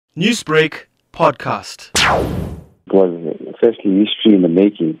Newsbreak podcast. It was firstly history in the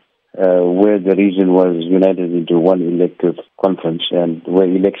making, where the region was united into one elective conference and where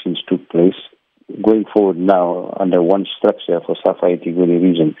elections took place, going forward now under one structure for SAFA eThekwini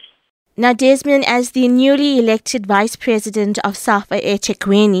region. Now, Desmond, as the newly elected Vice President of SAFA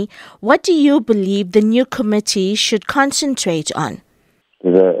eThekwini, what do you believe the new committee should concentrate on?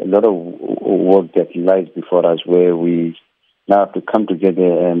 There's a lot of work that lies before us where we now have to come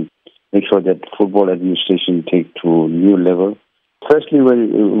together and make sure that football administration take to a new level. Firstly,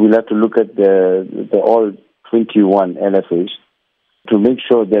 we'll have to look at the all 21 LFAs to make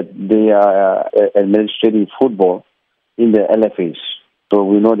sure that they are administrating football in the LFAs. So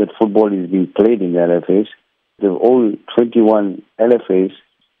we know that football is being played in the LFAs. The all 21 LFAs,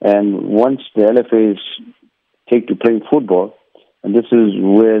 and once the LFAs take to playing football, and this is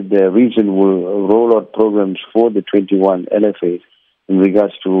where the region will roll out programs for the 21 LFAs in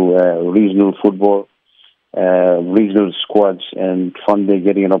regards to regional football, regional squads, and from there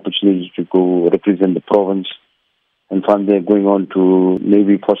getting an opportunity to go represent the province, and from there going on to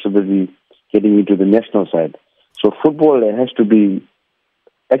maybe possibly getting into the national side. So football has to be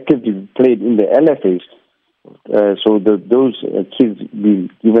actively played in the LFAs, so that those kids be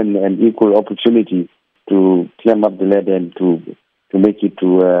given an equal opportunity to climb up the ladder and to make it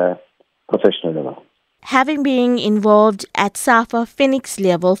to a professional level. Having been involved at SAFA Phoenix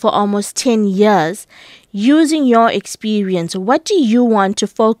level for almost 10 years, using your experience, what do you want to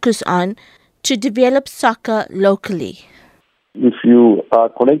focus on to develop soccer locally? If you are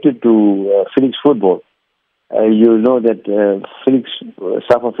connected to Phoenix football, you'll know that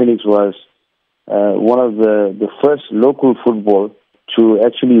SAFA Phoenix was one of the first local football to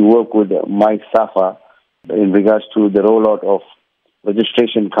actually work with My SAFA in regards to the rollout of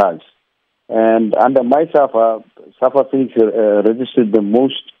registration cards. And under My SAFA, SAFA Phoenix registered the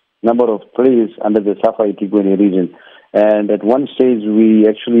most number of players under the SAFA eThekwini region. And at one stage, we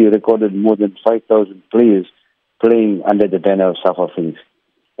actually recorded more than 5,000 players playing under the banner of SAFA Phoenix.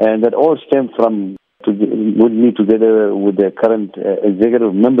 And that all stemmed from with me together with the current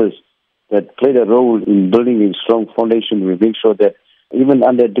executive members that played a role in building a strong foundation. We make sure that even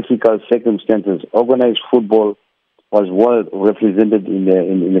under difficult circumstances, organized football was well represented in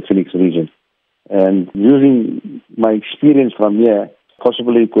the Phoenix region. And using my experience from here,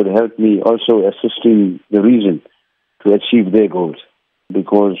 possibly could help me also assisting the region to achieve their goals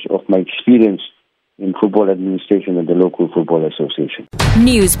because of my experience in football administration at the local football association.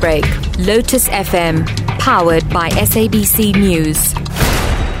 Newsbreak, Lotus FM, powered by SABC News.